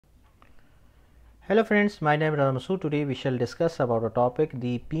Hello friends, my name is Ramasu. Today we shall discuss about a topic,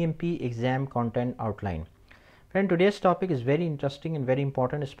 the PMP exam content outline. Friend, today's topic is very interesting and very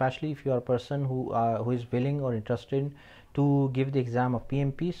important, especially if you are a person who is willing or interested to give the exam of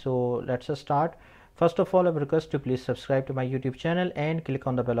PMP. So let's start. First of all, I would request to please subscribe to my YouTube channel and click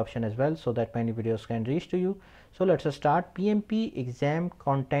on the bell option as well so that many videos can reach to you. So let's start. PMP exam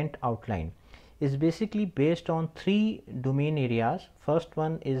content outline is basically based on three domain areas. First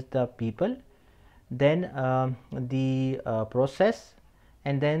one is the people, then the process,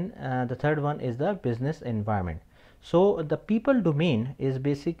 and then the third one is the business environment. So the people domain is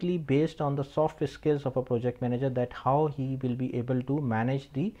basically based on the soft skills of a project manager, that how he will be able to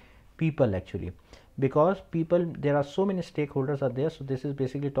manage the people actually, because people, there are so many stakeholders are there. So this is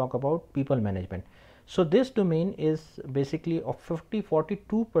basically talk about people management. So this domain is basically of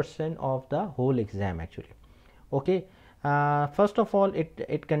 42% of the whole exam actually. Okay. First of all,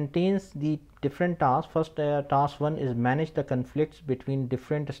 it contains the different tasks. First, task 1 is manage the conflicts between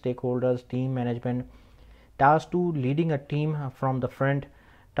different stakeholders, team management. Task 2, leading a team from the front.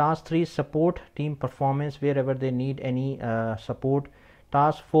 Task 3, support team performance wherever they need any support.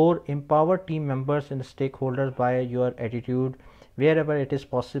 Task 4, empower team members and stakeholders by your attitude wherever it is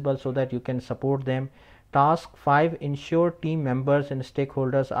possible so that you can support them. Task 5, ensure team members and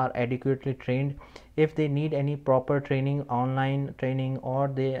stakeholders are adequately trained. If they need any proper training, online training, or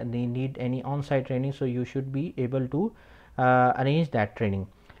they need any on-site training, so you should be able to arrange that training.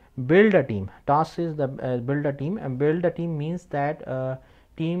 Build a team. Task is the build a team, and build a team means that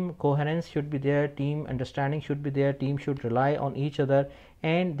team coherence should be there, team understanding should be there, team should rely on each other,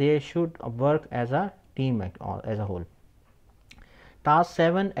 and they should work as a team as a whole. Task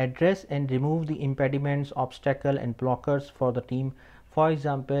 7, address and remove the impediments, obstacle and blockers for the team. For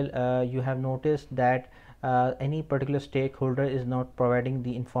example, you have noticed that any particular stakeholder is not providing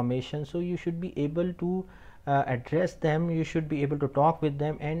the information, so you should be able to address them, you should be able to talk with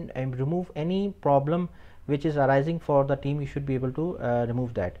them and remove any problem which is arising for the team. You should be able to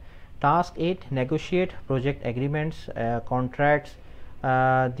remove that. Task 8, negotiate project agreements, contracts,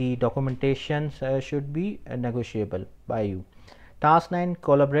 the documentations should be negotiable by you. Task 9,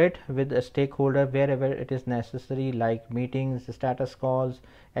 collaborate with a stakeholder wherever it is necessary, like meetings, status calls,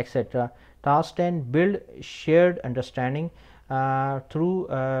 etc. Task 10, build shared understanding through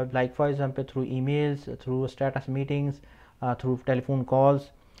like for example through emails, through status meetings, through telephone calls.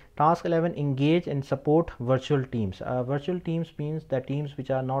 Task 11, engage and support virtual teams. Virtual teams means the teams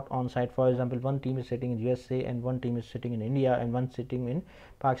which are not on site. For example, one team is sitting in USA and one team is sitting in India and one sitting in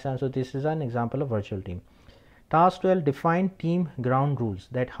Pakistan. So this is an example of virtual team. Task 12, define team ground rules,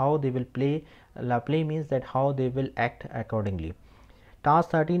 that how they will play. Play means that how they will act accordingly. Task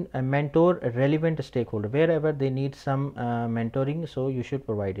 13, mentor a relevant stakeholder wherever they need some mentoring, so you should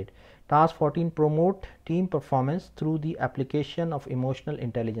provide it. Task 14, promote team performance through the application of emotional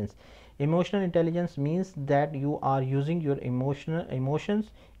intelligence. Emotional intelligence means that you are using your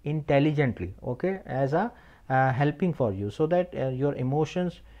emotions intelligently, okay, as a helping for you, so that your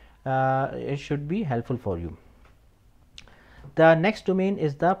emotions it should be helpful for you. The next domain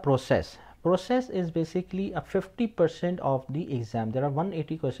is the process. Process is basically a 50% of the exam. There are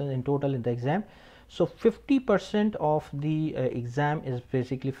 180 questions in total in the exam, so 50% of the exam is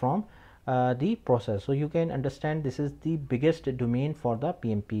basically from the process. So you can understand this is the biggest domain for the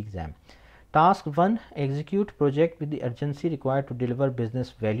PMP exam. Task 1, execute project with the urgency required to deliver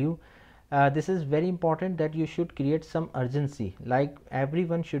business value. This is very important, that you should create some urgency, like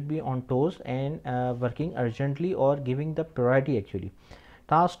everyone should be on toes and working urgently or giving the priority actually.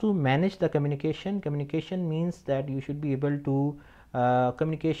 Task 2, manage the communication. Communication means that you should be able to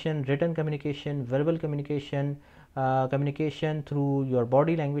communication, written communication, verbal communication, communication through your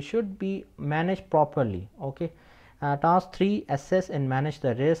body language should be managed properly, okay. Task 3, assess and manage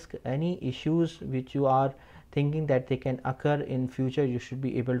the risk. Any issues which you are thinking that they can occur in future, you should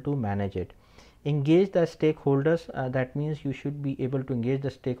be able to manage it. Engage the stakeholders, that means you should be able to engage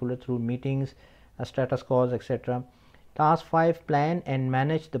the stakeholder through meetings, status calls, etc. Task 5, plan and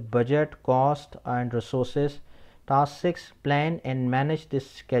manage the budget, cost and resources. Task 6, plan and manage this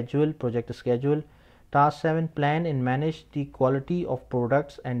schedule, project schedule. Task 7, plan and manage the quality of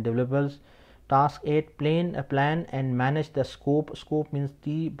products and deliverables. Task 8, plan and manage the scope. Scope means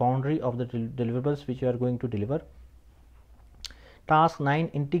the boundary of the deliverables which you are going to deliver. Task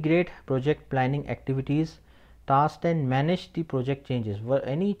 9, integrate project planning activities. Task 10, manage the project changes.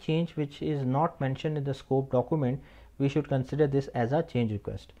 Any change which is not mentioned in the scope document, we should consider this as a change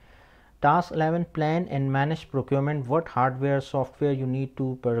request. Task 11, plan and manage procurement. What hardware, software you need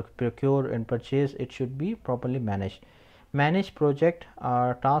to procure and purchase, it should be properly managed. Manage project,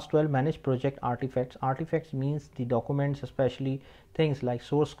 task 12, manage project artifacts. Artifacts means the documents, especially things like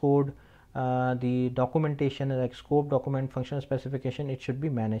source code, the documentation like scope document, functional specification, it should be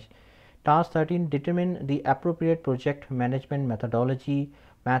managed. Task 13, determine the appropriate project management methodology,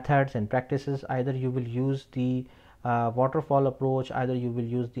 methods and practices. Either you will use the waterfall approach, either you will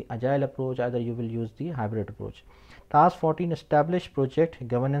use the agile approach, either you will use the hybrid approach. Task 14, establish project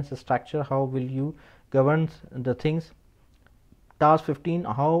governance structure. How will you govern the things? Task 15,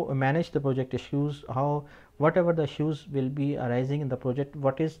 how manage the project issues, how whatever the issues will be arising in the project,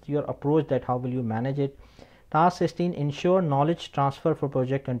 what is your approach, that how will you manage it. Task 16, ensure knowledge transfer for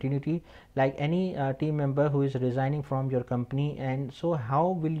project continuity, like any team member who is resigning from your company, and so how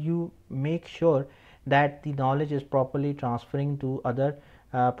will you make sure that the knowledge is properly transferring to other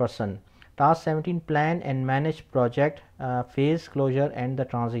person. Task 17, plan and manage project phase closure and the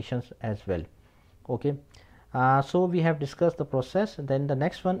transitions as well. Okay. So we have discussed the process. Then the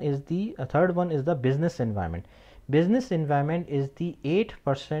next one is the third one is the business environment. Business environment is the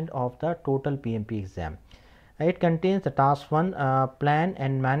 8% of the total PMP exam. It contains the task 1, plan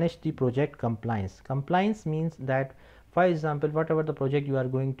and manage the project compliance. Compliance means that, for example, whatever the project you are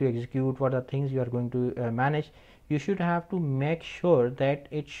going to execute, what are things you are going to manage, you should have to make sure that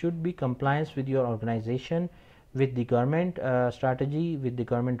it should be compliance with your organization, with the government strategy, with the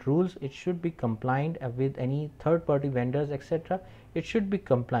government rules. It should be compliant with any third party vendors, etc. It should be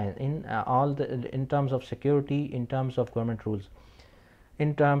compliant in all the, in terms of security, in terms of government rules,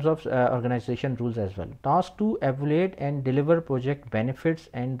 in terms of organization rules as well. Task 2, evaluate and deliver project benefits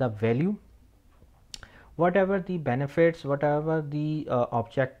and the value. Whatever the benefits, whatever the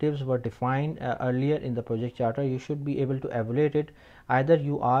objectives were defined earlier in the project charter, you should be able to evaluate it, either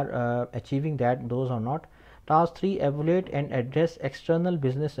you are achieving those or not. Task 3, evaluate and address external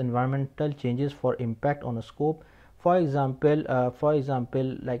business environmental changes for impact on a scope. For example,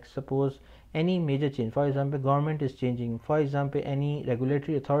 like suppose any major change, for example, government is changing, for example, any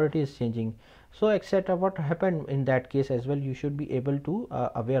regulatory authority is changing, so etc. What happened in that case as well, you should be able to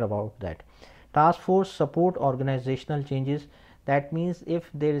aware about that. Task 4, support organizational changes. That means if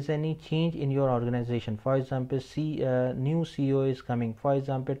there is any change in your organization, for example, new CEO is coming, for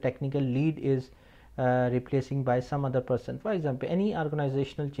example, technical lead is replacing by some other person, for example, any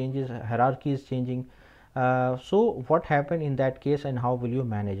organizational changes, hierarchy is changing, so what happened in that case and how will you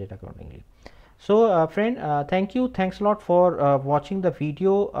manage it accordingly. So friend, thanks a lot for watching the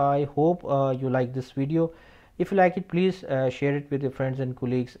video. I hope you like this video. If you like it, please share it with your friends and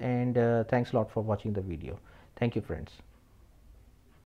colleagues, and thanks a lot for watching the video. Thank you, friends.